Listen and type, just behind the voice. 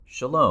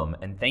Shalom,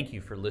 and thank you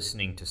for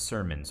listening to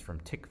sermons from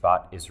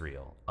Tikvat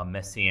Israel, a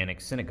Messianic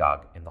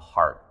synagogue in the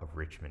heart of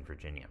Richmond,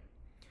 Virginia.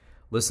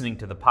 Listening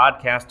to the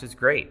podcast is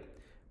great,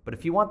 but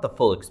if you want the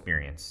full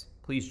experience,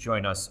 please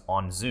join us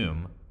on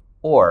Zoom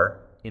or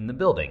in the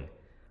building,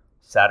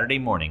 Saturday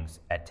mornings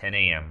at 10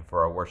 a.m.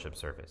 for our worship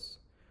service.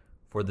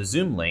 For the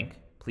Zoom link,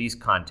 please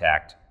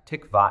contact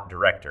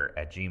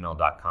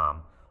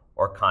tikvatdirector@gmail.com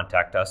or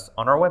contact us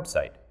on our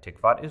website,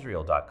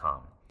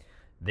 tikvatisrael.com.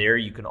 There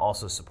you can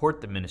also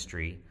support the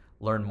ministry,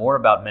 learn more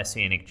about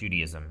Messianic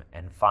Judaism,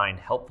 and find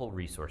helpful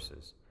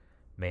resources.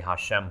 May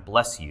Hashem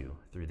bless you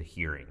through the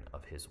hearing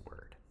of His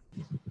word.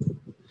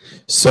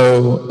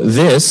 So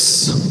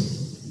this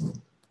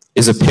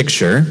is a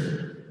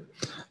picture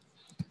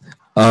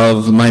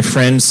of my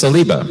friend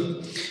Saliba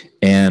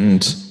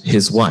and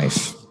his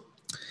wife.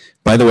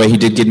 By the way, he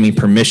did give me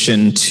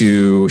permission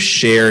to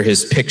share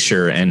his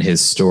picture and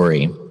his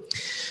story.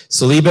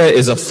 Saliba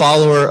is a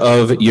follower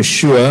of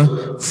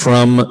Yeshua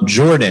from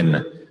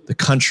Jordan, the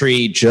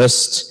country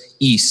just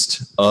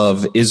east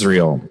of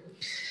Israel.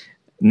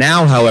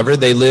 Now, however,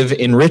 they live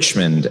in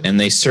Richmond and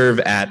they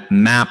serve at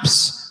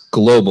MAPS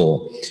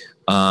Global,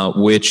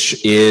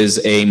 which is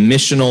a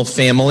missional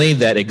family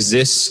that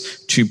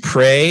exists to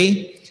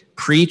pray,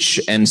 preach,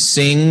 and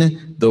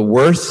sing the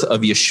worth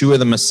of Yeshua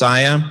the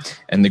Messiah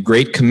and the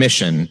Great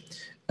Commission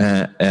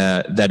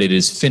that it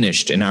is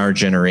finished in our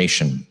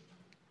generation.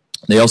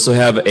 They also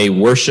have a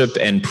worship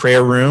and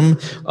prayer room,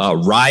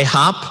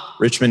 RIHOP,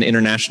 Richmond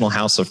International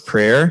House of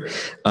Prayer,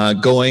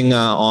 going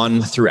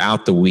on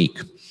throughout the week.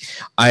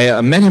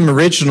 I met him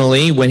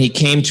originally when he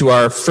came to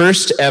our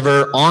first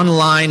ever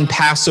online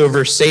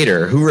Passover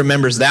Seder. Who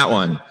remembers that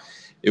one?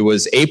 It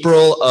was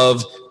April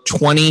of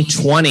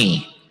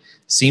 2020.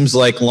 Seems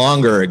like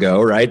longer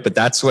ago, right? But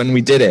that's when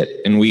we did it,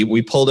 and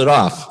we pulled it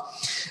off.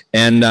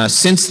 And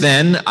since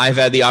then, I've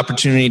had the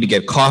opportunity to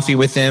get coffee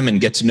with him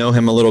and get to know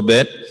him a little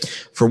bit.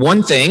 For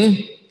one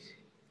thing,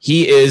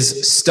 he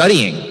is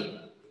studying.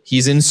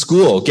 He's in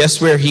school. Guess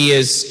where he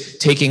is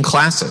taking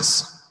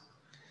classes?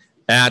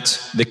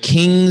 At the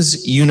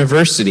King's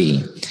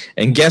University.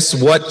 And guess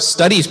what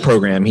studies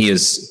program he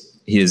is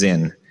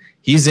in?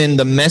 He's in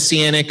the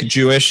Messianic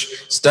Jewish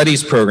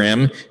Studies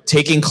program,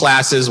 taking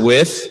classes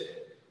with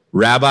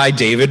Rabbi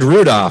David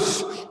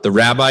Rudolph, the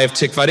rabbi of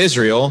Tikvat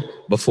Israel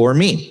before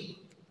me.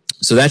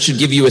 So that should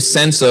give you a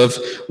sense of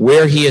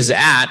where he is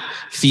at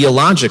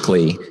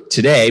theologically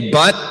today,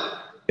 but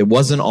it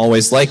wasn't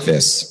always like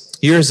this.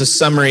 Here's a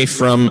summary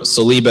from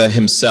Saliba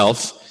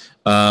himself,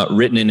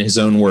 written in his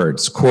own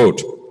words.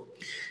 Quote,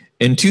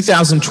 "In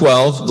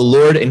 2012, the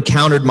Lord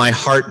encountered my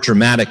heart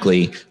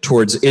dramatically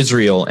towards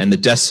Israel and the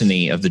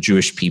destiny of the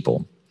Jewish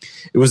people.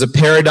 It was a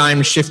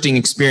paradigm-shifting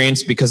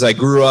experience because I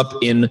grew up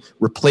in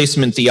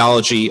replacement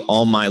theology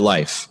all my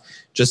life."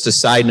 Just a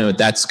side note,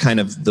 that's kind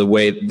of the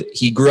way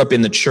he grew up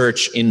in the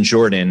church in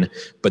Jordan,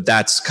 but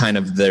that's kind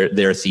of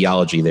their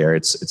theology there.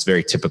 It's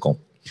very typical.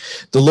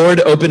 "The Lord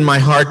opened my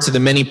heart to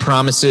the many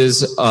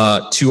promises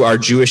to our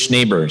Jewish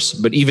neighbors,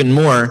 but even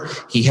more,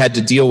 he had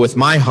to deal with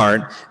my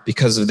heart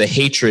because of the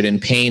hatred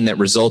and pain that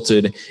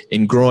resulted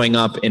in growing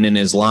up in an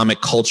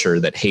Islamic culture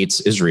that hates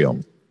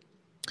Israel.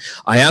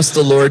 I asked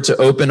the Lord to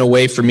open a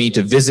way for me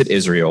to visit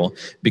Israel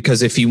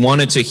because if he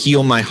wanted to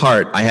heal my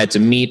heart, I had to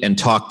meet and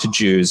talk to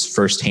Jews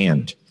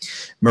firsthand.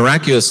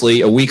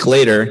 Miraculously, a week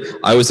later,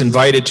 I was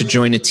invited to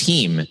join a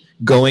team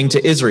going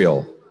to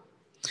Israel.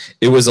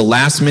 It was a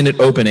last-minute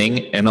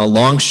opening and a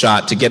long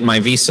shot to get my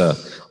visa.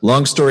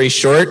 Long story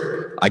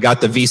short, I got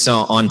the visa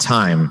on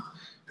time.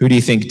 Who do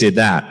you think did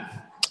that?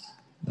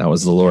 That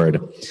was the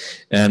Lord.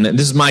 And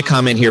this is my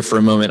comment here for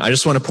a moment. I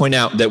just want to point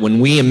out that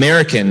when we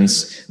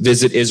Americans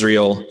visit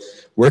Israel,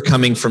 we're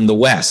coming from the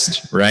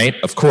West, right?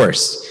 Of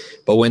course.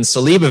 But when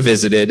Saliba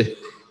visited,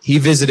 he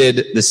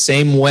visited the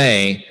same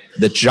way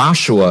that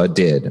Joshua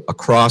did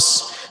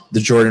across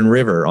the Jordan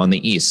River on the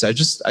east. I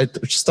just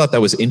thought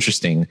that was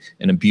interesting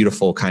and a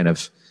beautiful kind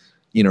of,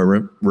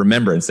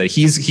 remembrance that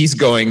he's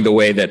going the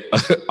way that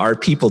our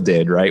people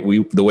did, right?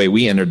 The way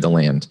we entered the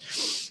land.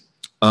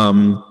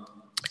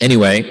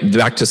 Anyway,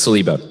 back to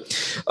Saliba.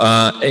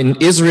 In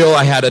Israel,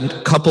 I had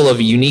a couple of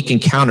unique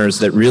encounters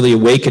that really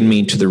awakened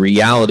me to the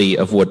reality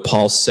of what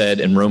Paul said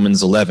in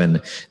Romans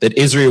 11, that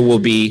Israel will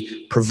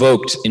be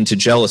provoked into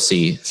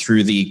jealousy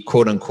through the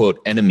quote-unquote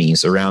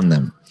enemies around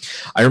them.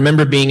 I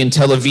remember being in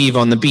Tel Aviv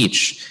on the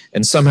beach,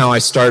 and somehow I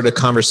started a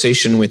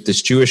conversation with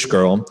this Jewish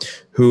girl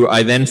who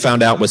I then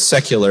found out was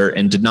secular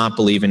and did not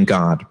believe in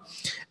God.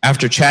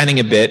 After chatting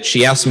a bit,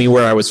 she asked me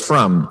where I was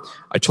from.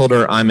 I told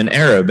her I'm an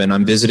Arab and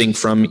I'm visiting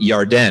from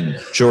Yarden,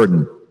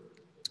 Jordan.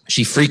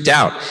 She freaked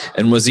out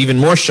and was even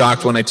more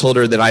shocked when I told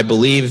her that I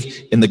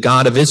believe in the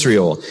God of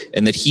Israel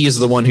and that he is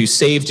the one who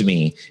saved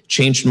me,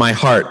 changed my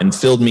heart, and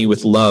filled me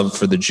with love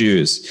for the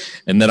Jews,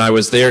 and that I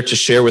was there to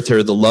share with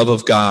her the love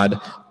of God,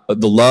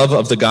 the love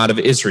of the God of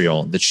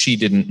Israel that she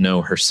didn't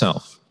know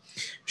herself.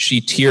 She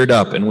teared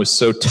up and was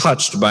so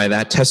touched by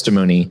that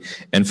testimony,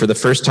 and for the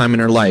first time in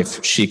her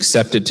life, she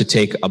accepted to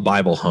take a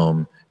Bible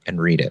home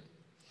and read it.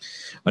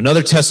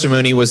 Another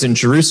testimony was in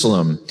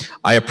Jerusalem.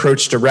 I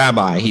approached a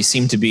rabbi. He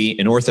seemed to be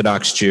an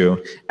Orthodox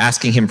Jew,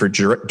 asking him for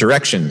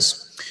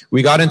directions.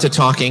 We got into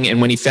talking,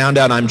 and when he found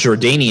out I'm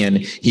Jordanian,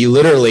 he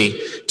literally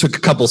took a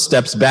couple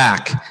steps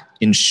back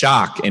in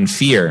shock and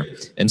fear,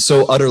 and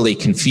so utterly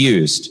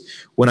confused.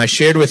 When I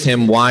shared with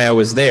him why I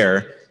was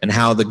there and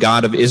how the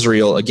God of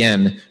Israel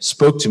again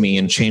spoke to me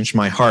and changed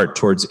my heart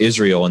towards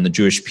Israel and the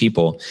Jewish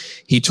people,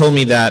 he told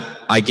me that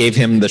I gave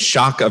him the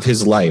shock of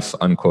his life,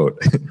 unquote.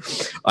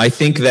 I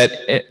think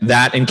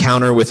that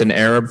encounter with an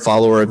Arab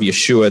follower of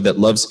Yeshua that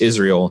loves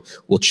Israel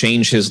will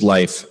change his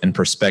life and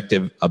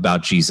perspective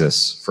about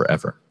Jesus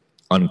forever,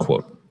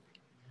 unquote.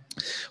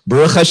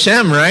 Baruch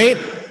Hashem, right?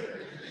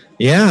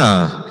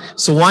 Yeah.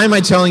 So why am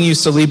I telling you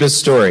Saliba's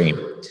story?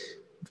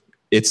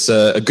 It's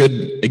a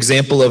good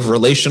example of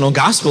relational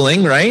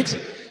gospeling, right?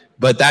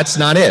 But that's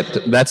not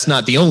it. That's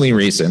not the only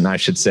reason, I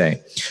should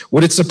say.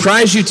 Would it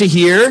surprise you to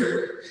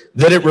hear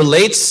that it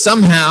relates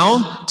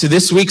somehow to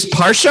this week's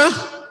Parsha?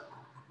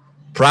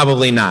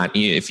 Probably not,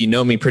 if you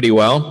know me pretty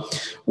well.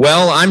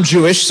 Well, I'm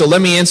Jewish, so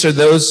let me answer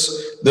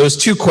those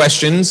two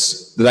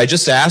questions that I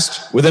just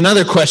asked with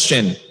another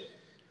question.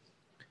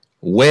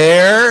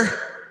 Where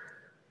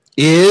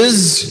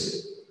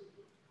is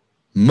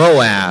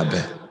Moab?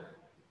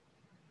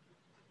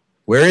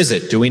 Where is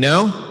it? Do we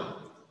know?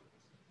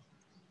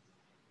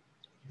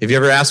 Have you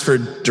ever asked for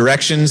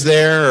directions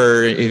there,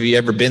 or have you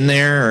ever been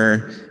there?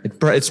 Or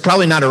it's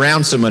probably not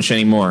around so much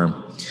anymore.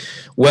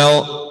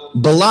 Well,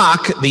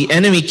 Balak, the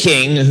enemy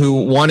king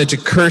who wanted to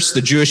curse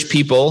the Jewish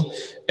people,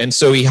 and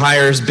so he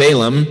hires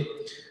Balaam.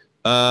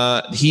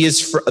 He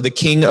is the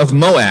king of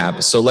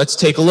Moab. So let's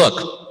take a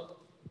look.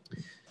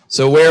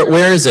 So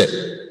where is it?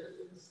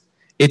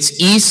 It's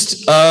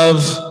east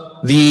of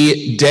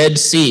the Dead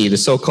Sea, the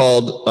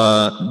so-called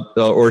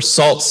or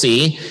Salt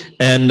Sea,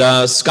 and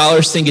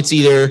scholars think it's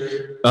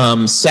either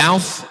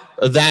south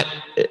of that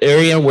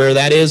area where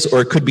that is,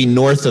 or it could be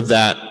north of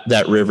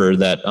that river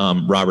that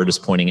Robert is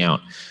pointing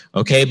out.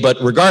 Okay, but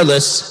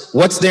regardless,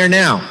 what's there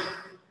now?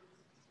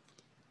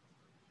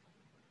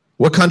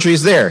 What country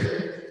is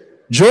there?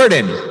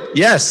 Jordan,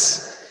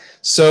 yes.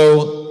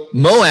 So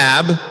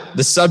Moab,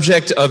 the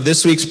subject of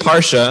this week's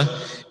Parsha,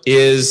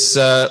 is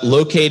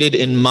located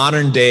in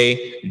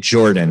modern-day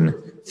Jordan.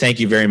 Thank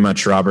you very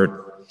much,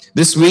 Robert.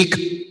 This week,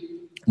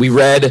 we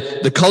read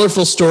the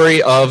colorful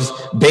story of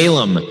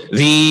Balaam,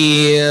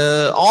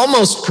 the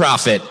almost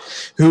prophet,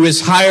 who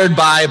is hired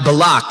by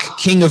Balak,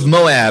 king of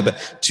Moab,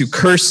 to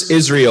curse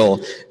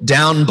Israel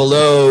down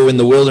below in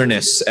the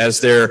wilderness as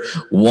they're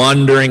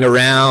wandering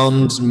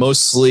around,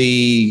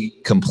 mostly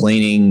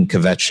complaining,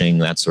 kvetching,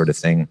 that sort of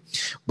thing.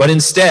 But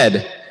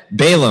instead,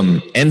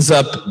 Balaam ends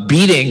up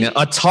beating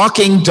a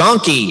talking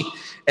donkey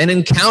and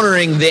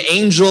encountering the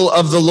angel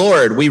of the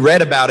Lord. We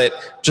read about it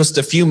just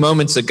a few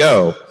moments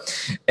ago,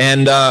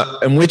 and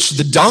in which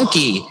the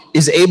donkey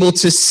is able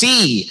to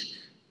see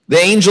the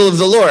angel of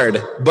the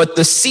Lord, but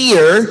the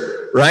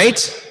seer,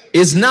 right,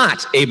 is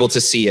not able to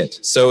see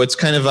it. So it's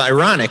kind of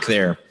ironic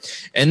there.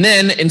 And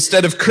then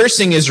instead of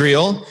cursing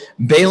Israel,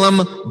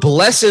 Balaam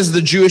blesses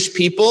the Jewish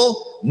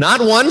people,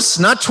 not once,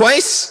 not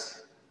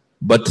twice,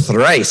 but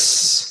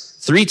thrice,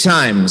 3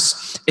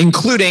 times,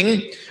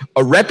 including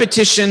a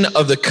repetition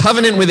of the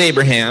covenant with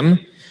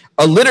Abraham,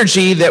 a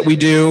liturgy that we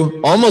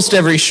do almost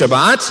every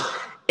Shabbat,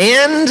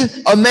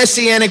 and a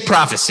messianic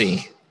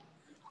prophecy.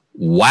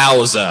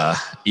 Wowza.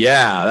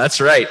 Yeah, that's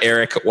right,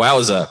 Eric.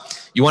 Wowza.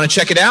 You want to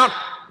check it out?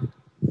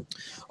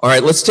 All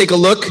right, let's take a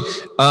look.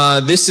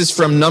 This is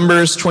from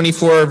Numbers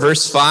 24,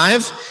 verse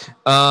 5.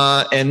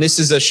 And this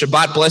is a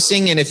Shabbat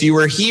blessing. And if you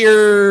were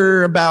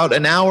here about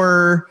an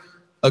hour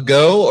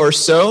ago or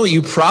so,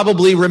 you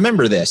probably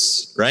remember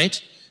this, right?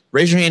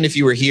 Raise your hand if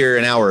you were here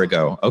an hour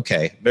ago.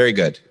 Okay, very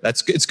good.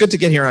 It's good to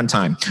get here on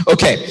time.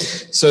 Okay,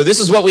 so this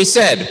is what we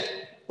said.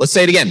 Let's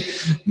say it again.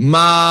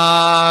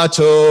 Ma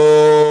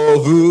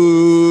tovu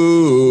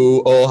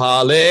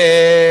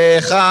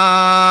ohalecha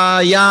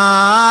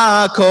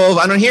Yaakov.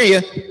 I don't hear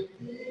you.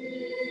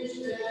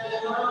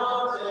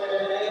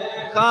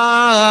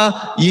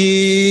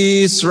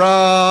 Yisrael.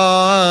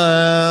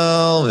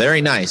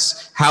 Very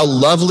nice. How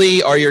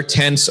lovely are your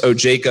tents, O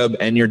Jacob,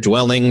 and your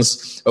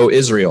dwellings, O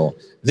Israel.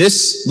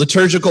 This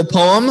liturgical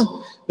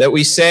poem that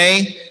we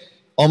say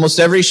almost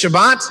every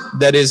Shabbat,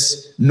 that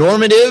is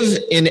normative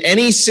in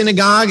any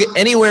synagogue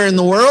anywhere in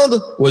the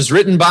world, was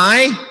written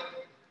by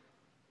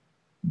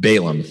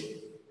Balaam.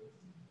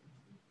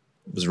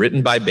 It was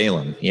written by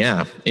Balaam.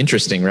 Yeah,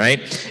 interesting,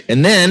 right?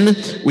 And then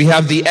we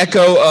have the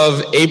echo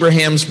of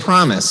Abraham's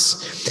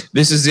promise.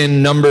 This is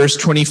in Numbers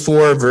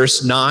 24,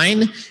 verse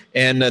 9.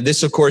 And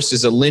this, of course,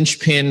 is a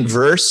linchpin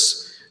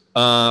verse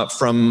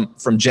from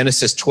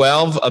Genesis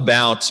 12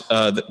 about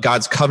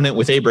God's covenant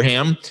with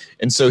Abraham.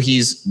 And so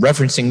he's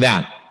referencing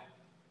that.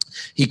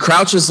 He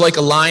crouches like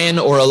a lion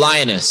or a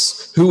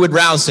lioness. Who would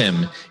rouse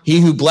him? He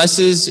who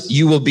blesses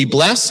you will be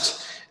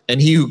blessed,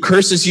 and he who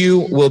curses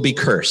you will be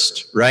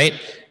cursed, right?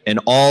 And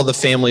all the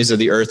families of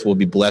the earth will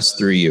be blessed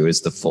through you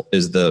is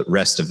the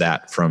rest of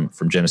that from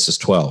Genesis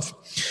 12.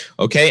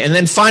 Okay, and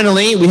then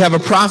finally, we have a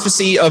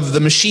prophecy of the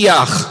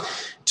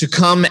Mashiach to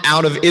come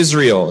out of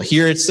Israel.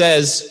 Here it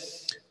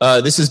says,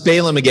 this is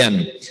Balaam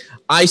again.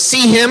 I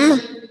see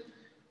him,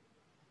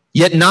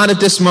 yet not at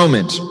this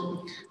moment.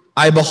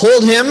 I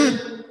behold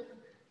him,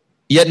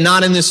 yet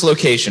not in this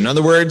location. In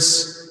other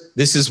words,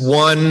 this is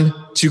one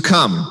to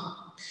come.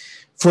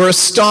 For a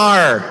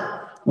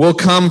star will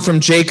come from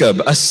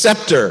Jacob, a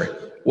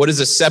scepter. What is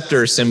a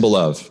scepter a symbol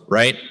of,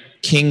 right?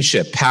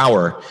 Kingship,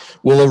 power,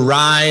 will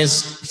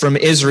arise from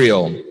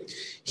Israel.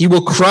 He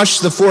will crush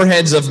the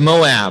foreheads of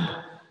Moab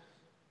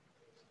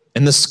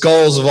and the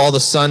skulls of all the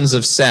sons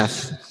of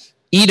Seth.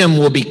 Edom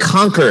will be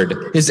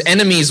conquered. His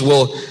enemies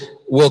will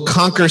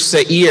conquer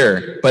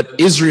Seir, but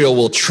Israel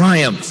will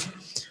triumph.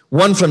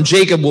 One from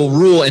Jacob will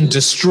rule and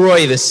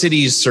destroy the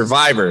city's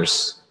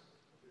survivors.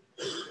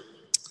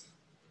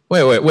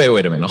 Wait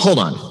a minute. Hold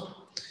on.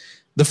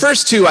 The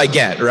first two I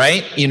get,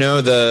 right? You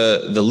know,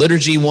 the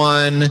liturgy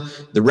one,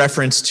 the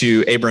reference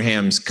to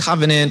Abraham's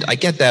covenant. I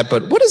get that,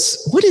 but what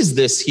is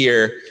this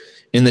here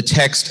in the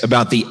text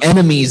about the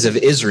enemies of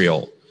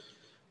Israel,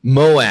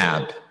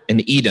 Moab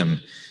and Edom,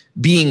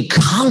 being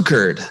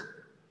conquered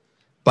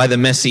by the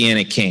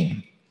Messianic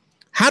king?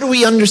 How do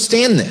we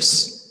understand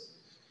this?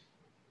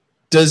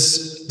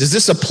 Does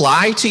this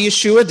apply to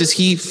Yeshua? Does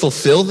he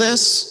fulfill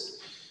this?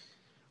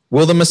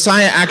 Will the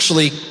Messiah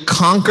actually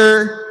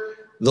conquer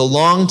the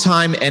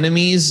longtime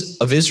enemies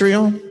of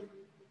Israel?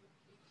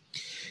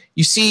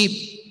 You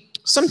see,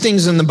 some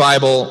things in the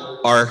Bible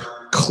are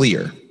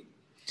clear.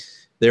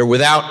 They're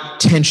without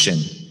tension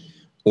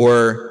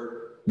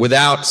or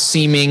without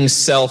seeming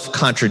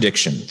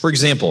self-contradiction. For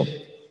example,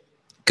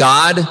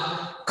 God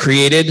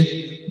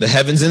created the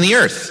heavens and the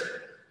earth.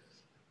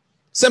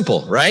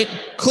 Simple, right?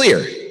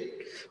 Clear.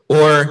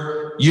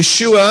 Or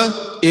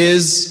Yeshua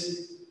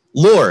is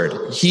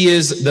Lord. He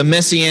is the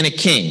Messianic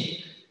King.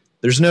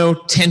 There's no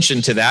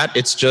tension to that.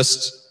 It's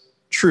just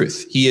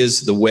truth. He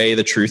is the way,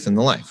 the truth, and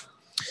the life.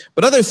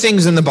 But other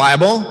things in the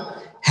Bible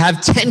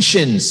have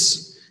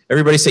tensions.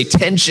 Everybody say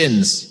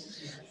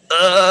tensions.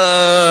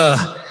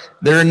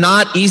 They're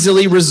not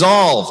easily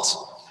resolved,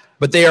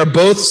 but they are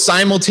both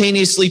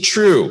simultaneously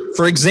true.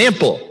 For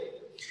example,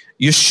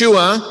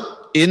 Yeshua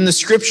in the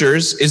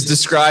scriptures is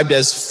described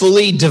as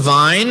fully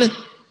divine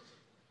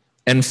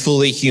and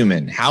fully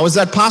human. How is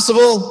that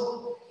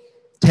possible?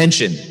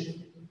 Tension.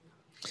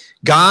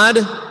 God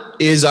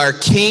is our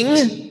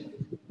King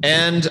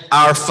and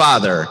our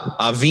Father.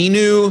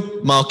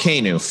 Avinu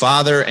Malkeinu,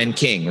 Father and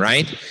King,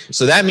 right?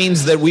 So that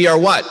means that we are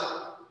what?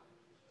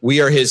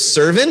 We are his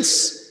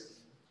servants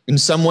in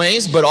some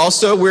ways, but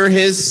also we're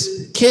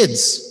his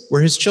kids.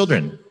 We're his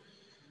children.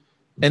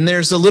 And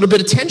there's a little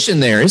bit of tension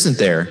there, isn't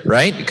there,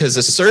 right? Because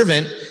a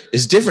servant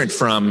is different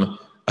from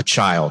a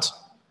child,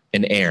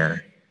 an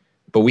heir.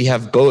 But we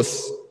have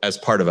both as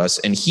part of us,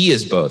 and he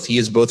is both. He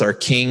is both our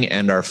King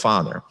and our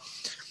Father.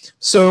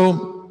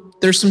 So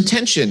there's some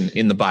tension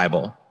in the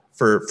Bible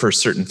for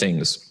certain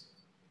things.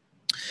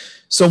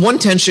 So one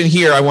tension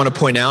here I want to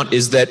point out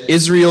is that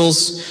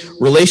Israel's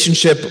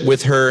relationship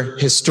with her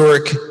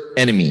historic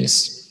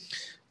enemies,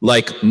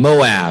 like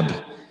Moab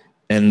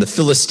and the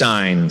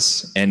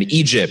Philistines and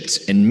Egypt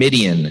and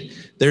Midian,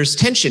 there's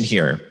tension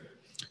here.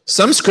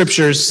 Some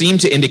scriptures seem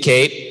to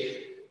indicate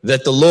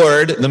that the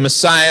Lord, the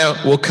Messiah,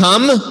 will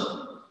come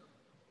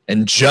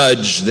and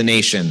judge the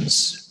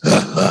nations.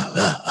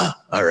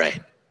 All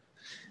right.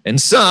 And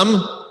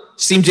some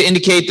seem to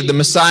indicate that the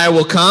Messiah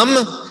will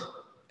come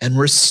and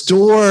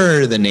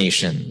restore the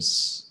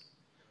nations.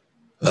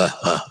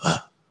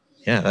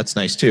 Yeah, that's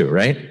nice too,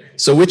 right?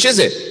 So which is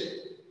it?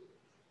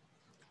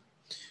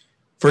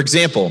 For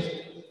example,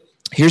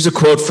 here's a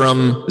quote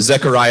from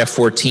Zechariah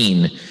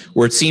 14,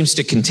 where it seems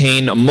to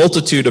contain a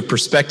multitude of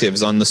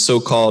perspectives on the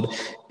so-called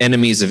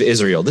enemies of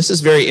Israel. This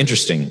is very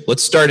interesting.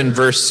 Let's start in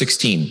verse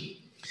 16.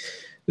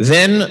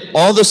 Then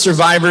all the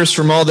survivors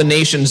from all the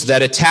nations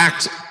that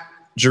attacked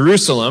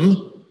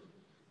Jerusalem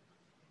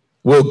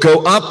will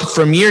go up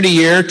from year to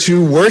year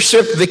to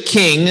worship the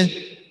King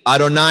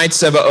Adonai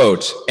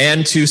Tsebaot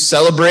and to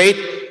celebrate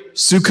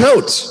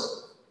Sukkot.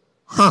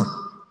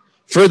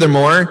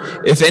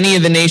 Furthermore, if any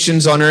of the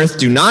nations on earth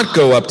do not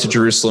go up to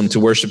Jerusalem to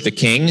worship the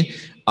King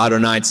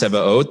Adonai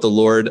Tsebaot, the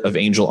Lord of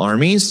angel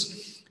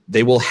armies,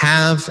 they will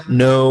have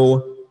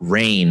no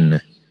rain.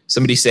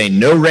 Somebody say,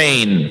 no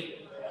rain.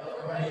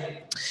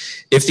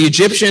 If the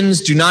Egyptians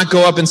do not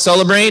go up and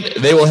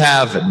celebrate, they will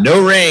have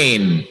no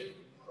rain.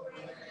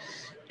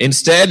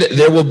 Instead,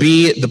 there will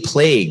be the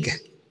plague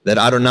that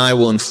Adonai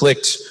will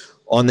inflict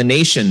on the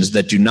nations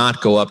that do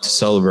not go up to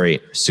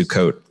celebrate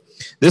Sukkot.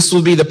 This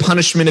will be the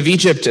punishment of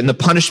Egypt and the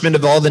punishment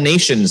of all the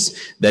nations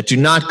that do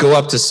not go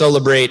up to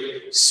celebrate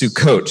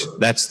Sukkot.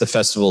 That's the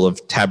festival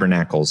of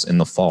tabernacles in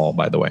the fall,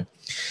 by the way.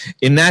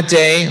 In that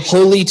day,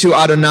 holy to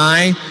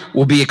Adonai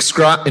will be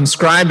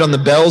inscribed on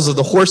the bells of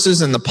the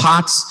horses, and the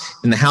pots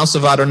in the house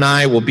of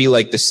Adonai will be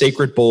like the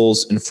sacred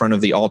bowls in front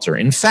of the altar.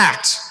 In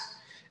fact,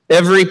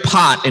 every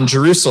pot in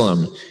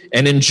Jerusalem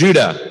and in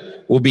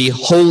Judah will be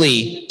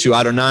holy to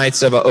Adonai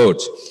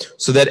Tsevaot,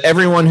 so that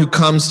everyone who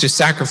comes to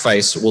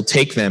sacrifice will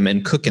take them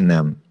and cook in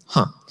them.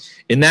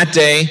 In that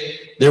day,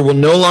 there will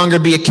no longer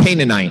be a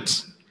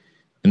Canaanite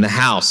in the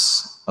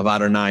house of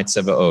Adonai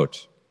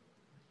Tsevaot.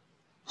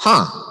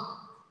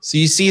 So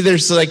you see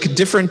there's like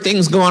different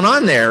things going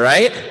on there,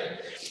 right?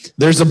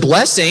 There's a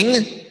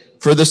blessing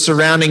for the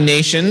surrounding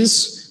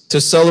nations to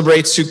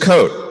celebrate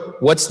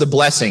Sukkot. What's the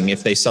blessing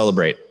if they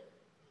celebrate?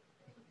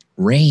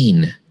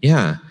 Rain,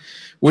 yeah.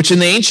 Which in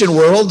the ancient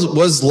world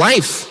was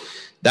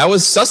life. That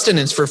was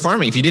sustenance for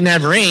farming. If you didn't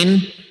have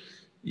rain,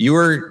 you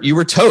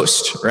were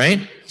toast, right?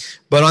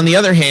 But on the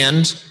other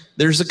hand,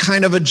 there's a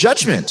kind of a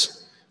judgment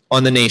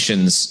on the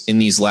nations in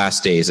these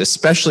last days,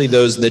 especially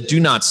those that do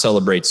not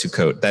celebrate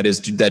Sukkot, that is,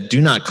 that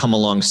do not come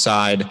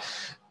alongside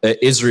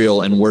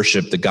Israel and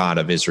worship the God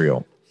of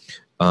Israel.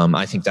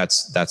 I think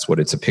that's what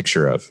it's a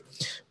picture of.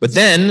 But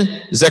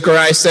then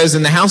Zechariah says,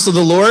 in the house of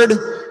the Lord,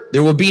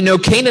 there will be no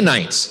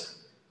Canaanite,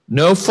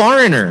 no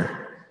foreigner.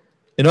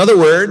 In other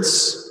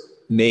words,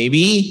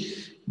 maybe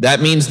that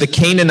means the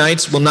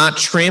Canaanites will not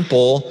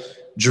trample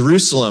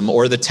Jerusalem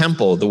or the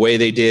temple the way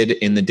they did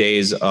in the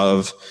days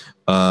of,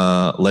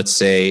 let's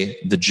say,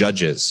 the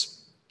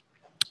judges,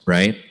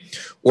 right?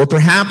 Or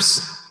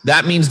perhaps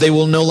that means they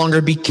will no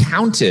longer be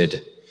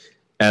counted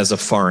as a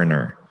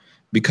foreigner,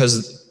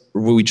 because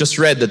we just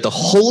read that the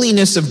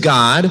holiness of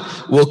God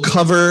will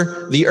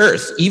cover the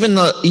earth, even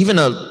a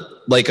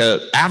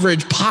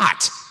average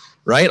pot,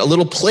 right? A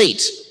little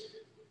plate,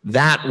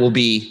 that will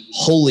be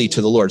holy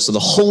to the Lord. So the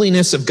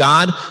holiness of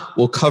God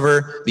will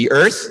cover the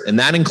earth, and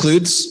that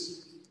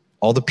includes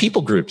all the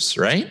people groups,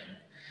 right?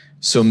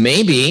 So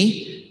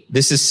maybe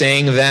this is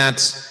saying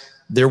that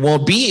there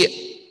won't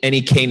be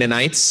any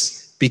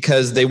Canaanites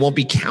because they won't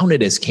be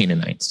counted as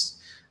Canaanites.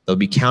 They'll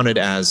be counted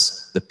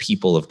as the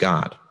people of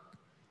God.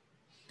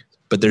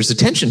 But there's a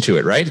tension to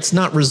it, right? It's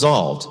not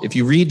resolved. If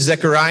you read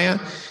Zechariah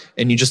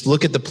and you just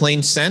look at the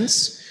plain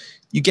sense,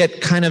 you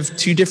get kind of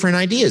two different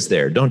ideas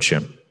there, don't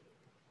you?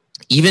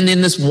 Even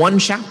in this one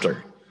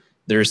chapter,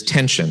 there's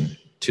tension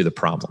to the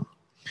problem.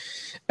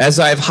 As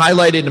I've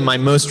highlighted in my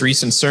most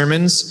recent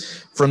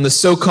sermons, from the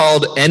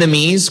so-called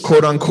enemies,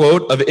 quote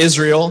unquote, of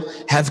Israel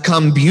have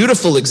come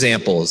beautiful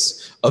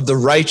examples of the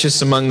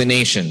righteous among the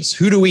nations.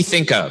 Who do we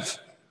think of?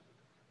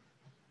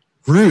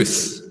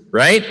 Ruth,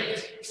 right?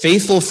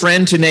 Faithful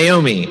friend to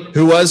Naomi,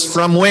 who was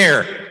from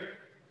where?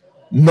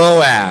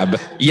 Moab.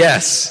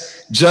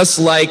 Yes, just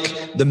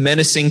like the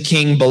menacing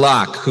king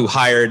Balak, who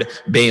hired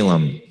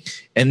Balaam.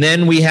 And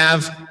then we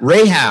have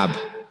Rahab.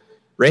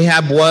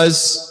 Rahab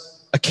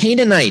was a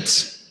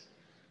Canaanite.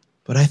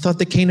 But I thought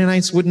the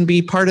Canaanites wouldn't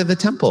be part of the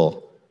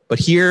temple. But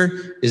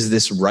here is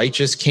this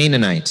righteous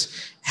Canaanite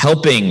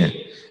helping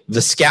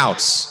the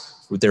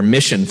scouts with their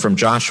mission from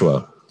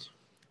Joshua.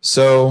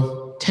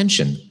 So,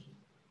 tension.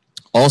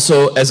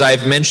 Also, as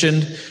I've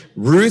mentioned,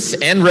 Ruth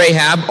and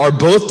Rahab are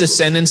both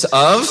descendants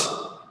of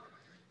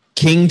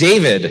King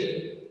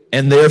David,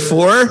 and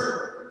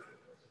therefore,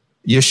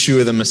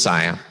 Yeshua the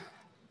Messiah.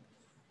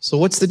 So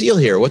what's the deal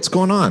here? What's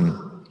going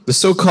on? The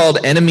so-called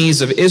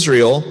enemies of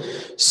Israel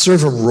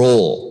serve a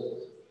role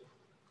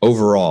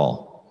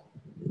overall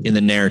in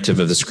the narrative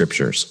of the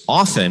scriptures.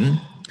 Often,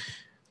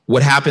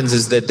 what happens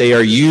is that they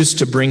are used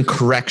to bring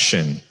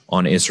correction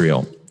on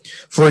Israel.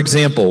 For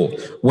example,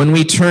 when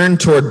we turn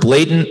toward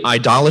blatant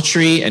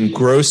idolatry and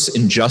gross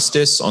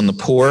injustice on the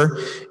poor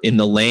in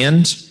the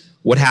land,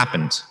 what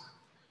happened?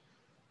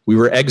 We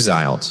were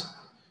exiled.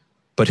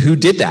 But who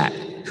did that?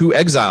 Who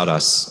exiled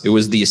us? It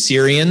was the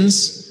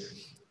Assyrians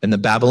and the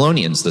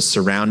Babylonians, the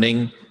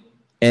surrounding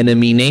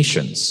enemy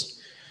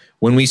nations.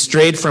 When we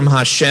strayed from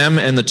Hashem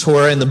and the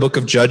Torah in the book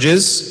of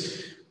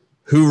Judges,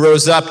 who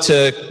rose up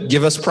to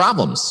give us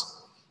problems?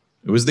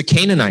 It was the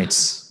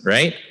Canaanites,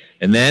 right?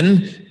 And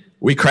then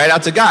we cried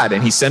out to God,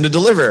 and he sent a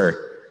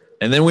deliverer.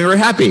 And then we were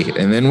happy,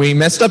 and then we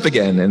messed up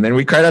again, and then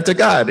we cried out to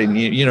God. And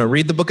you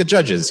read the book of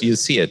Judges, you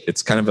see it.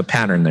 It's kind of a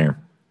pattern there.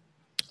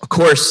 Of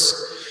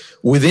course,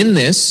 within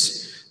this,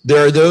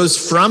 there are those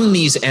from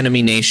these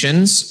enemy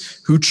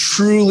nations who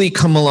truly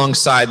come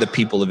alongside the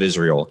people of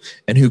Israel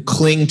and who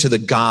cling to the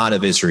God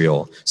of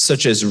Israel,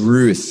 such as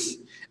Ruth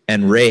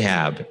and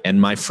Rahab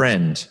and my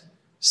friend,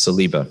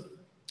 Saliba.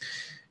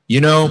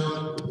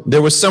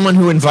 There was someone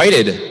who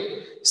invited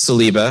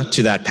Saliba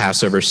to that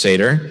Passover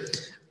Seder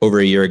over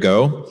a year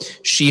ago.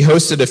 She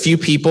hosted a few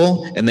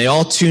people, and they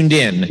all tuned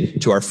in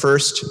to our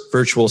first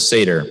virtual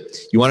Seder.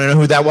 You want to know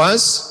who that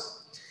was?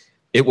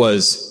 It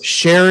was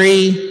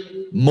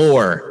Sherry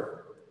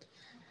Moore.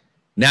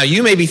 Now,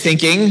 you may be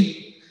thinking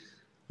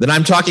that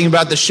I'm talking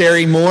about the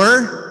Sherry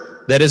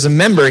Moore that is a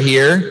member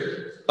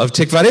here of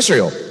Tikvat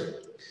Israel.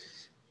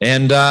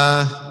 And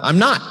I'm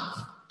not.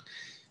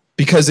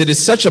 Because it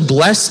is such a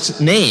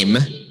blessed name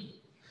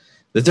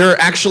that there are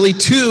actually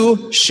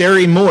two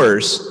Sherry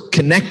Moores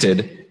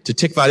connected to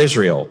Tikvat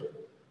Israel.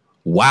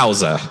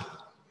 Wowza.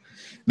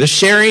 The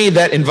Sherry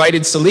that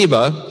invited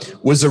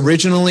Saliba was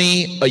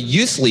originally a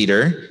youth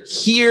leader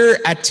here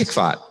at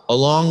Tikvat,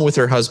 along with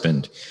her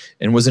husband,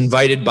 and was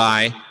invited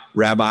by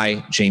Rabbi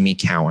Jamie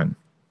Cowan.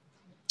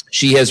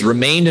 She has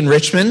remained in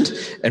Richmond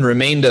and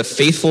remained a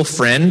faithful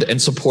friend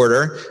and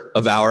supporter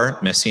of our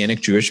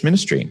Messianic Jewish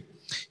ministry.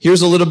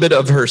 Here's a little bit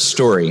of her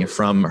story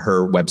from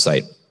her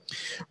website.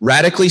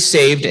 Radically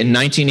saved in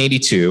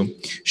 1982,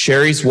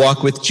 Sherry's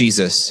walk with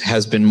Jesus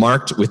has been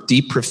marked with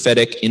deep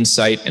prophetic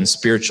insight and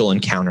spiritual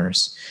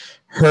encounters.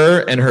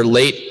 Her and her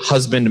late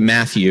husband,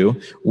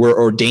 Matthew, were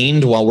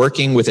ordained while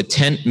working with a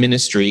tent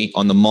ministry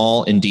on the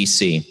Mall in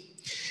D.C.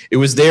 It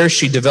was there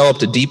she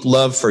developed a deep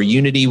love for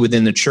unity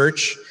within the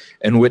church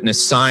and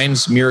witnessed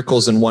signs,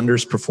 miracles, and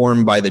wonders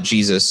performed by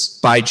Jesus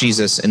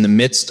in the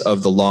midst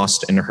of the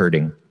lost and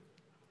hurting.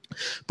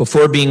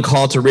 Before being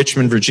called to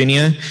Richmond,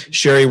 Virginia,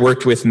 Sherry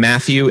worked with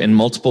Matthew in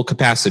multiple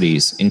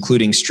capacities,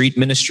 including street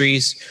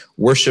ministries,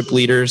 worship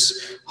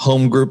leaders,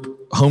 home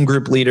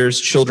group leaders,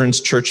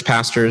 children's church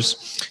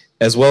pastors,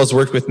 as well as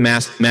worked with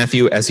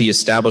Matthew as he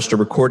established a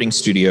recording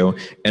studio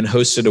and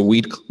hosted a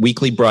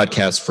weekly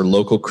broadcast for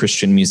local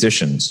Christian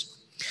musicians.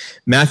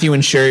 Matthew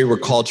and Sherry were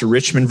called to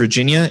Richmond,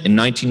 Virginia in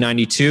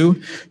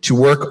 1992 to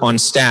work on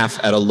staff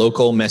at a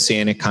local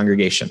Messianic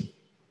congregation.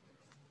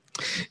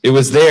 It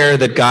was there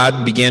that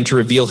God began to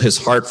reveal his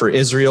heart for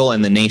Israel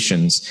and the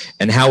nations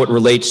and how it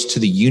relates to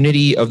the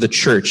unity of the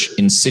church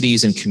in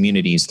cities and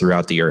communities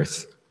throughout the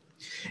earth.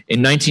 In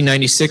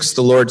 1996,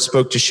 the Lord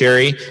spoke to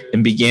Sherry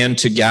and began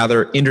to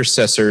gather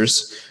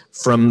intercessors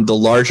from the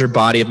larger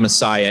body of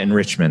Messiah in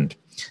Richmond.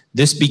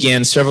 This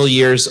began several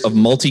years of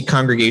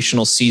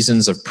multi-congregational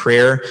seasons of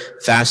prayer,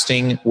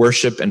 fasting,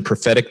 worship, and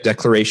prophetic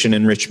declaration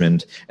in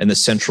Richmond and the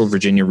Central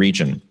Virginia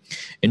region.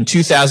 In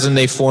 2000,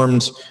 they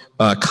formed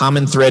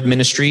Common Thread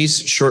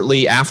Ministries.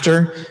 Shortly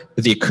after,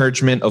 with the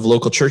encouragement of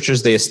local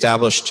churches, they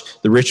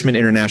established the Richmond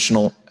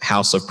International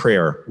House of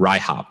Prayer,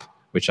 RIHOP,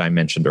 which I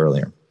mentioned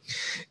earlier.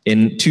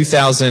 In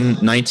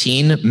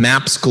 2019,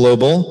 MAPS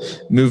Global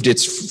moved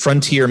its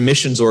frontier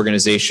missions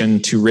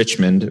organization to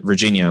Richmond,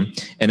 Virginia,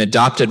 and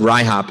adopted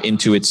RIHOP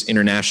into its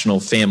international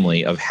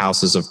family of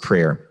houses of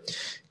prayer.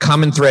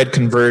 Common Thread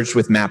converged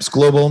with MAPS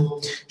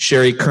Global.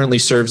 Sherry currently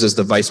serves as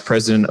the Vice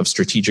President of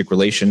Strategic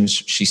Relations.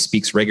 She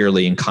speaks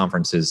regularly in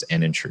conferences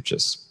and in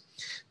churches.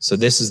 So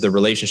this is the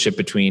relationship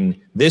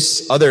between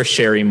this other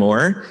Sherry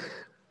Moore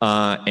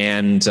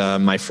and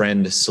my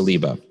friend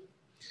Saliba.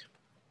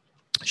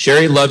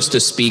 Sherry loves to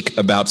speak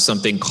about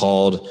something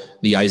called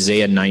the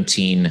Isaiah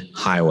 19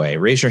 Highway.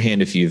 Raise your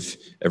hand if you've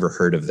ever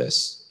heard of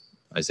this.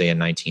 Isaiah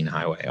 19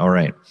 Highway. All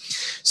right.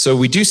 So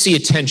we do see a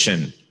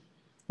tension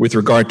with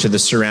regard to the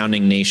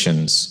surrounding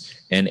nations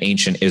and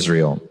ancient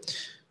Israel.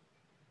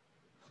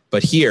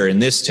 But here in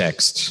this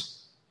text,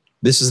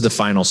 this is the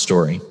final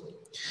story.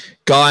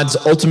 God's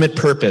ultimate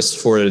purpose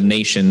for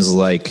nations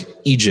like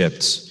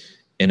Egypt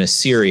and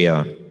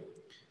Assyria,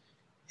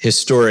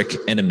 historic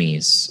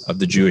enemies of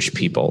the Jewish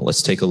people.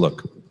 Let's take a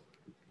look.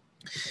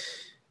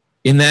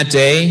 In that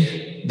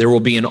day, there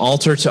will be an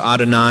altar to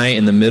Adonai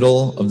in the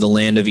middle of the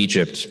land of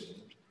Egypt,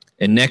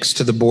 and next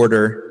to the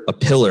border, a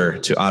pillar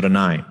to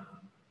Adonai.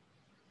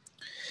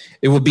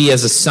 It will be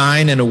as a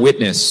sign and a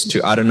witness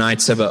to Adonai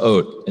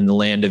Tsevaot in the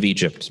land of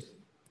Egypt.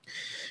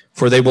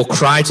 For they will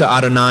cry to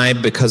Adonai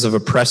because of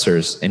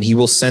oppressors, and he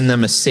will send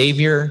them a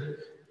savior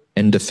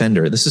and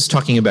defender. This is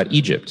talking about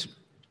Egypt.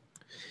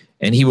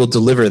 And he will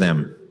deliver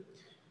them.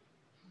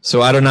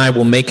 So Adonai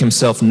will make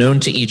himself known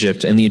to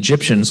Egypt, and the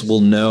Egyptians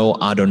will know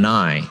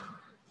Adonai.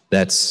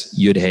 That's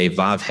Yud-He,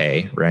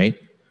 Vav-He, right?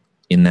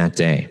 In that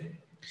day.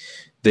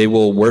 They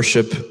will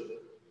worship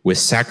with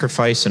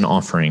sacrifice and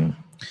offering.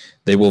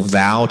 They will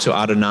vow to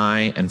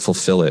Adonai and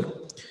fulfill it.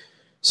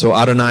 So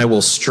Adonai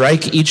will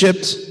strike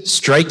Egypt,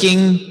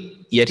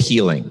 striking yet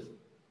healing.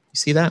 You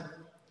see that?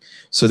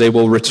 So they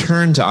will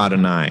return to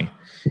Adonai,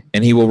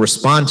 and he will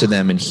respond to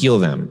them and heal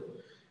them.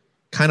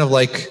 Kind of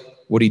like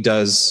what he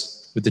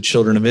does with the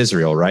children of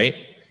Israel, right?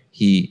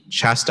 He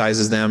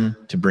chastises them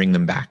to bring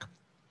them back.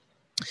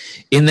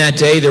 In that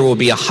day, there will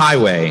be a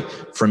highway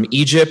from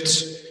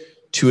Egypt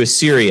to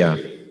Assyria,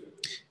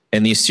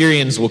 and the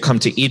Assyrians will come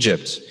to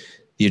Egypt,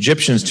 the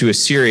Egyptians to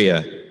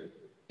Assyria,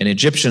 and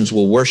Egyptians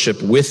will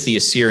worship with the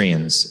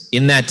Assyrians.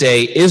 In that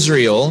day,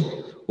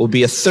 Israel will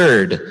be a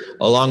third,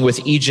 along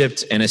with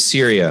Egypt and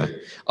Assyria,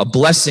 a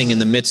blessing in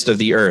the midst of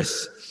the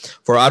earth.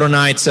 For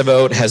Adonai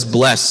Tsevaot has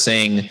blessed,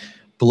 saying,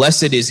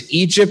 "Blessed is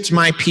Egypt,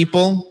 my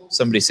people."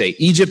 Somebody say,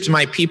 "Egypt,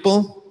 my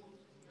people.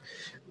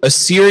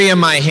 Assyria,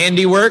 my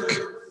handiwork.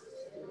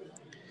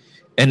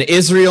 And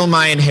Israel,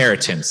 my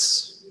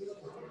inheritance."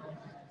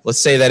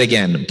 Let's say that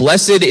again.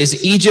 Blessed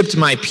is Egypt,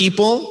 my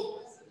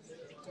people.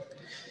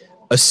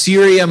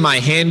 Assyria, my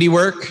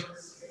handiwork.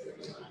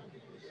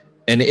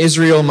 And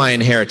Israel, my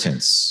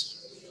inheritance.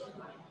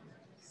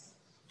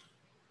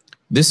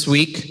 This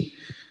week,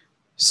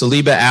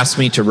 Saliba asked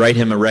me to write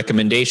him a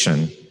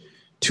recommendation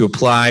to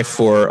apply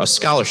for a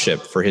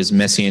scholarship for his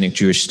Messianic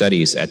Jewish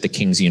Studies at the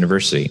King's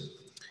University.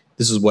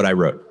 This is what I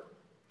wrote.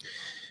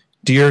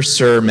 "Dear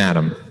Sir,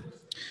 Madam,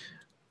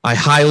 I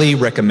highly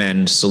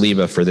recommend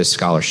Saliba for this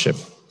scholarship.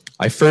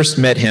 I first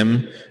met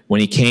him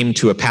when he came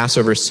to a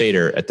Passover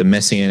Seder at the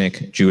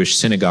Messianic Jewish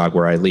synagogue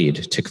where I lead,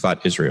 Tikvat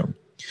Israel.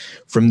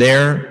 From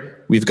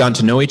there, We've gotten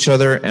to know each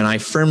other, and I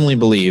firmly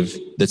believe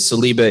that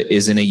Saliba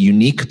is in a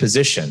unique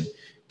position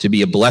to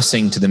be a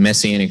blessing to the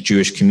Messianic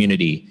Jewish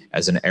community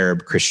as an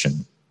Arab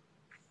Christian.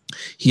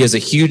 He has a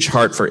huge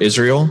heart for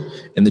Israel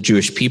and the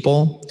Jewish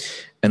people,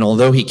 and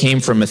although he came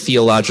from a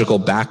theological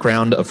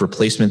background of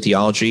replacement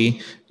theology,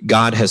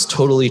 God has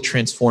totally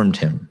transformed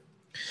him.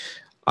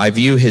 I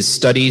view his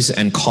studies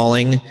and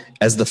calling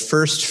as the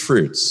first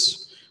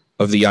fruits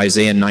of the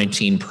Isaiah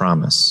 19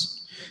 promise,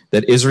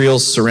 that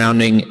Israel's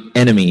surrounding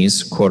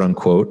enemies, quote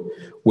unquote,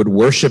 would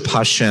worship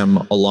Hashem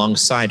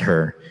alongside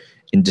her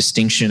in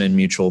distinction and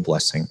mutual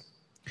blessing.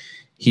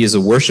 He is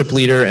a worship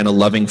leader and a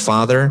loving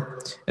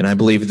father, and I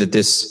believe that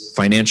this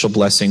financial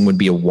blessing would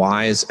be a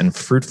wise and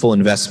fruitful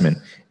investment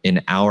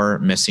in our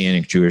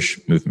Messianic Jewish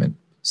movement.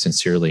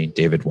 Sincerely,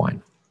 David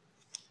Wein.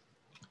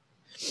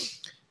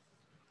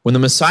 When the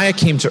Messiah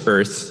came to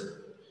earth,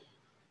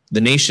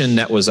 the nation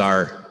that was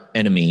our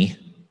enemy,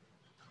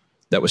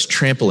 that was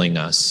trampling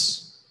us,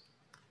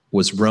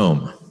 was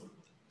Rome.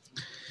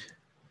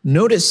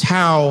 Notice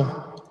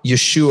how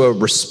Yeshua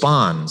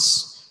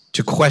responds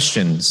to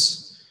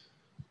questions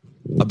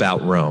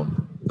about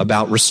Rome,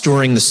 about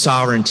restoring the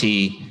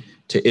sovereignty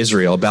to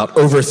Israel, about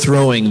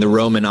overthrowing the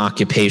Roman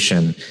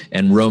occupation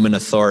and Roman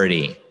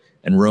authority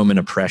and Roman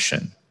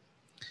oppression.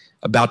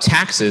 About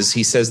taxes,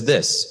 he says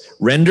this: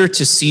 render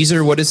to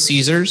Caesar what is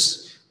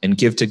Caesar's, and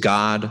give to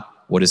God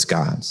what is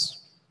God's.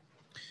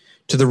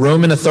 To the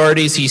Roman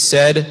authorities, he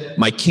said,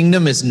 my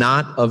kingdom is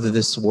not of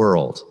this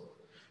world,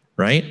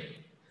 right?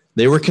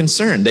 They were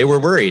concerned. They were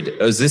worried.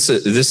 Is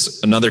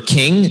this another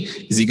king?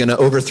 Is he going to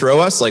overthrow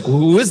us? Like,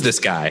 who is this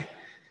guy?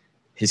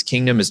 His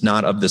kingdom is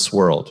not of this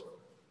world.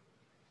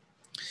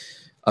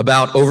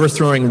 About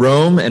overthrowing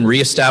Rome and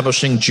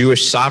reestablishing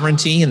Jewish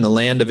sovereignty in the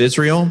land of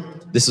Israel,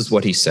 this is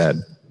what he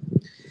said.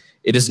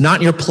 It is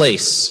not your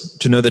place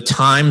to know the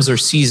times or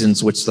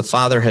seasons which the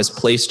Father has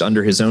placed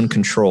under his own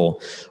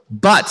control,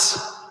 but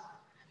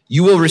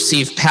you will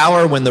receive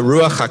power when the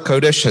Ruach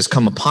HaKodesh has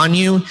come upon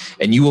you,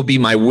 and you will be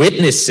my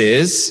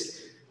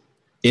witnesses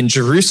in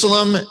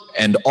Jerusalem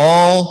and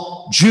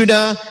all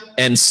Judah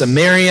and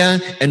Samaria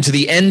and to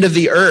the end of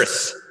the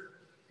earth.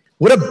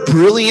 What a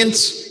brilliant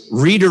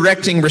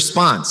redirecting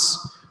response.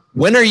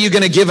 When are you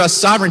going to give us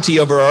sovereignty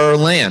over our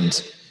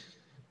land?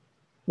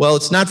 Well,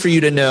 it's not for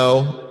you to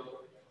know,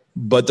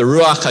 but the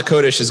Ruach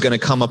HaKodesh is going to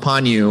come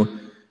upon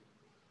you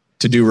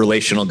to do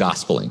relational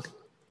gospeling.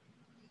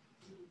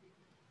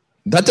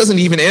 That doesn't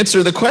even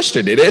answer the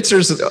question. It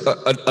answers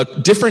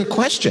a different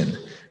question,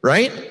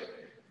 right?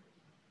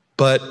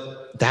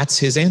 But that's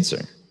his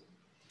answer.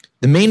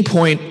 The main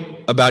point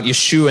about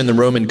Yeshua and the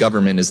Roman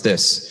government is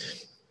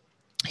this: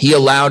 he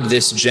allowed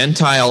this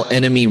Gentile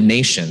enemy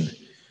nation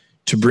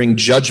to bring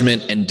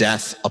judgment and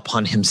death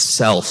upon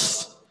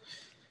himself.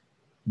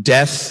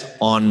 Death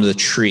on the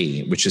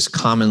tree, which is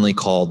commonly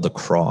called the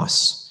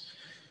cross,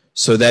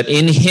 so that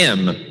in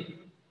him,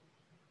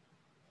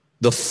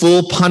 the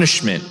full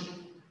punishment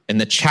and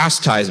the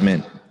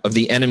chastisement of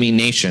the enemy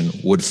nation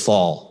would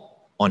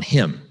fall on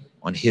him,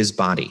 on his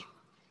body.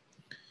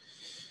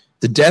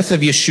 The death of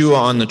Yeshua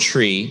on the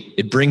tree,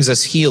 it brings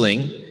us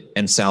healing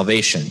and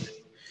salvation.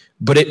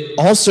 But it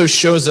also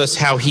shows us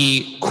how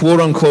he, quote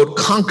unquote,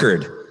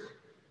 conquered.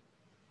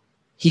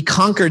 He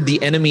conquered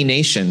the enemy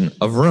nation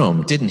of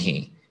Rome, didn't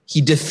he?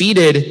 He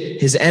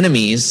defeated his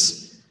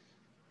enemies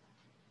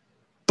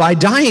by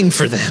dying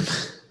for them,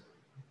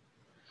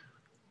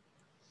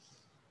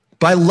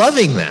 by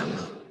loving them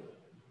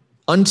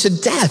unto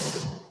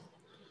death.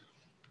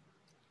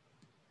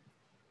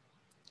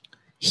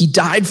 He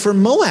died for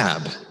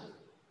Moab,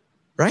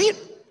 right?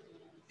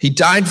 He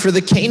died for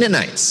the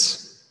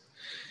Canaanites,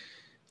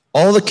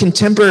 all the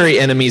contemporary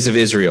enemies of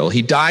Israel.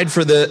 He died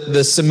for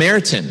the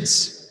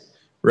Samaritans,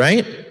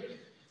 right?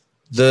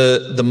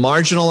 The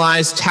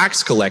marginalized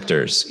tax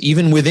collectors.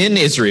 Even within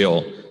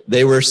Israel,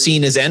 they were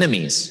seen as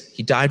enemies.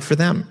 He died for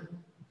them.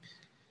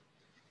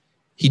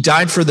 He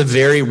died for the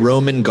very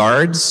Roman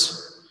guards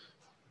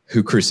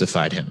who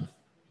crucified him.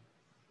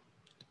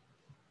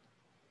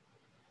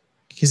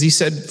 Because he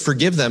said,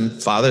 forgive them,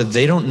 Father,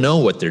 they don't know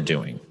what they're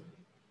doing.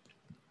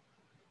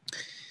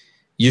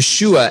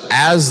 Yeshua,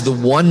 as the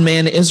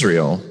one-man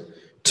Israel,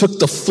 took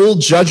the full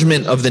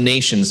judgment of the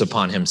nations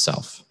upon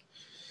himself.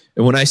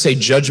 And when I say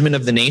judgment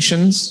of the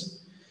nations,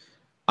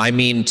 I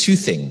mean two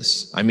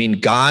things. I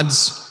mean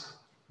God's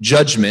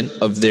judgment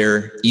of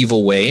their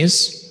evil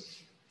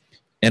ways,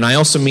 and I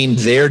also mean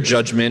their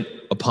judgment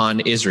upon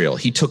Israel.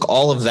 He took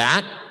all of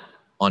that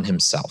on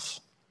himself,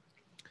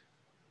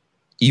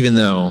 even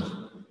though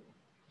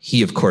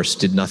he, of course,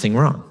 did nothing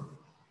wrong.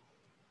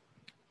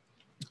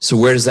 So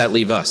where does that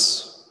leave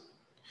us?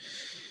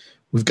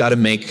 We've got to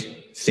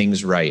make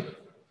things right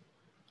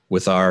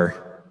with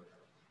our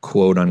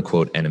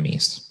quote-unquote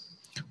enemies.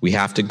 We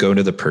have to go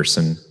to the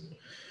person.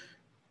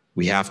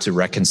 We have to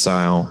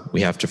reconcile.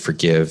 We have to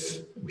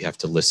forgive. We have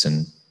to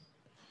listen.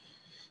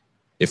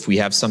 If we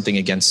have something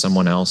against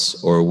someone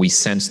else, or we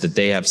sense that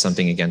they have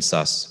something against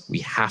us, we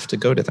have to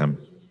go to them.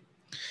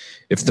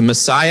 If the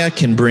Messiah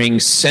can bring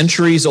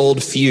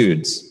centuries-old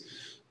feuds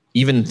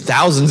even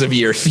thousands of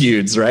year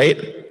feuds, right?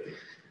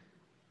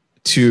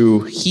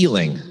 To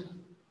healing,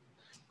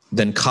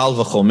 then Kal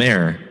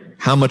v'chomer,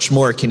 how much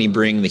more can he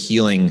bring the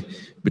healing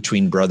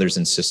between brothers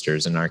and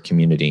sisters in our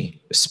community,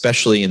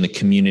 especially in the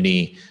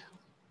community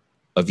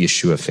of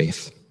Yeshua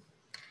faith?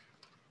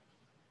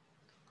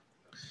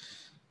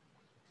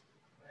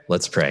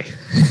 Let's pray.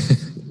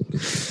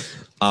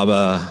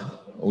 Abba,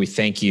 we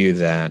thank you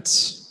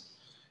that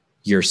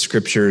your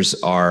scriptures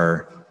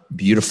are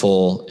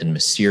beautiful and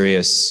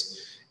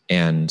mysterious,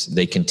 and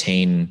they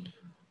contain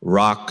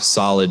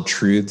rock-solid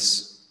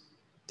truths,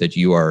 that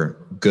you are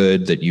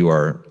good, that you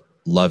are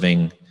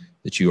loving,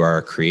 that you are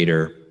a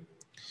creator.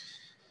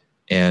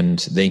 And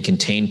they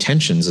contain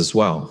tensions as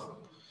well.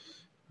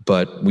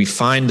 But we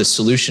find the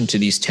solution to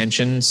these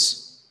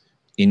tensions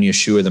in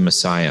Yeshua the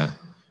Messiah,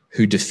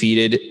 who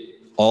defeated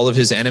all of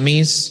his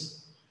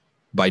enemies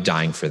by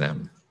dying for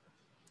them.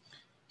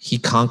 He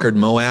conquered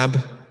Moab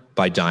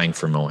by dying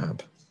for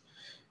Moab.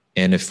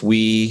 And if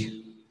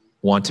we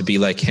want to be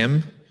like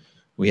him,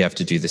 we have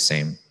to do the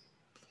same.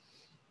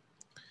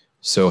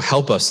 So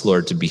help us,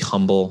 Lord, to be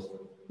humble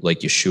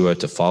like Yeshua,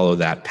 to follow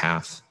that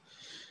path.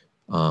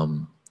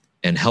 And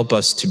help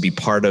us to be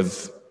part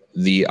of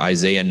the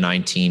Isaiah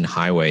 19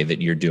 highway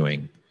that you're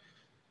doing,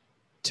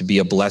 to be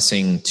a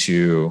blessing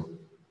to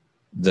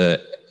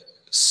the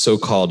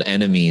so-called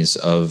enemies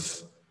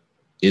of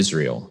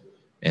Israel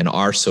and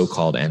our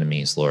so-called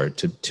enemies, Lord,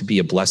 to be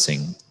a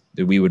blessing,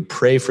 that we would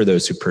pray for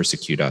those who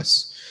persecute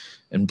us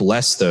and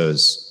bless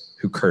those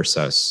who curse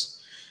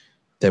us,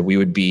 that we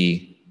would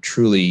be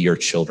truly your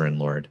children,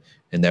 Lord,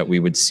 and that we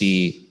would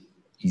see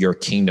your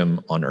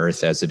kingdom on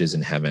earth as it is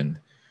in heaven.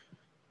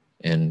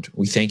 And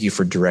we thank you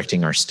for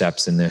directing our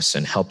steps in this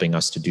and helping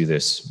us to do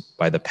this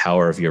by the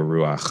power of your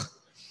Ruach.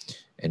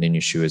 And in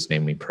Yeshua's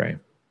name we pray.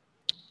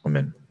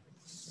 Amen.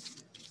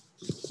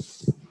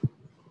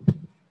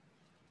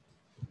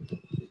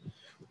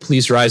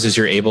 Please rise as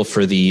you're able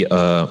for the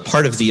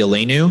part of the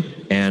Elenu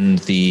and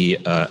the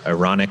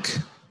Aaronic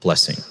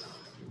blessing.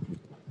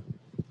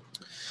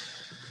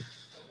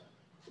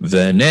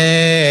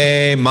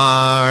 V'ne'emar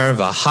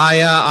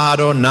v'haya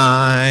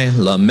Adonai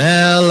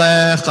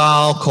lamelech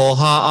al kol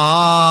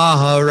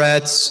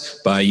haaretz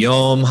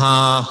bayom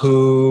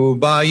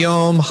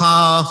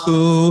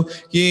hahu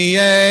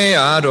yeh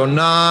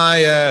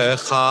Adonai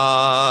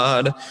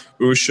echad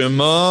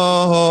u'shemo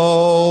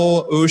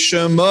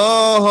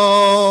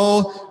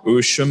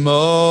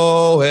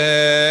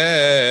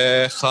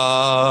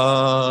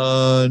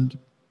echad.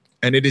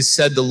 And it is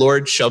said, the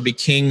Lord shall be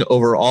king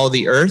over all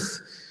the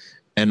earth.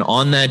 And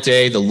on that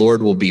day, the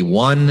Lord will be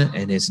one,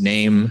 and his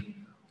name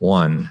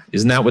one.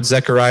 Isn't that what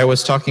Zechariah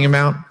was talking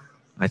about?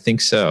 I think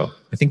so.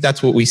 I think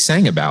that's what we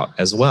sang about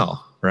as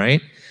well,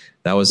 right?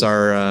 That was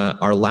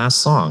our last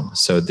song.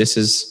 So this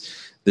is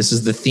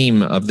the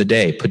theme of the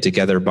day put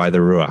together by the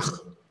Ruach.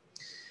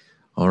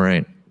 All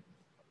right.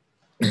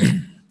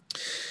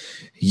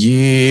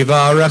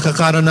 Yivarecha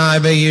Adonai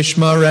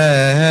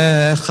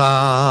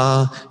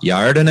ve'yishmarecha,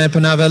 Yardene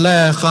panav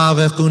elecha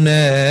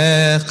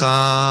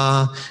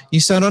v'chunecha,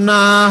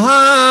 Yisadonai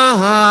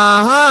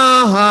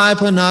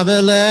panav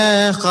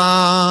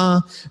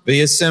elecha,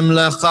 ve'yasem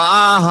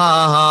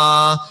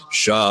lecha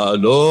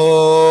shalom.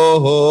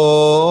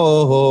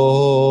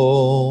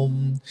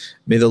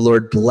 May the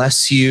Lord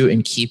bless you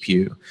and keep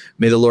you.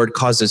 May the Lord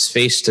cause his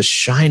face to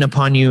shine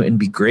upon you and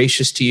be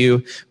gracious to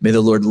you. May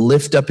the Lord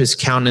lift up his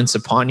countenance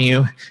upon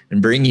you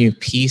and bring you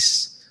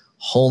peace,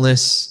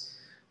 wholeness,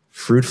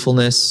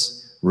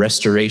 fruitfulness,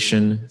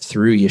 restoration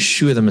through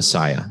Yeshua the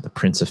Messiah, the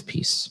Prince of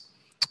Peace.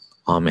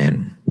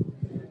 Amen.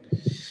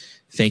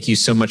 Thank you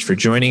so much for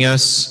joining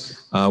us,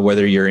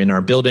 whether you're in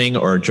our building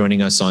or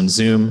joining us on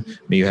Zoom.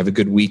 May you have a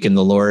good week in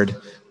the Lord.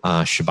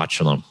 Shabbat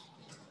Shalom.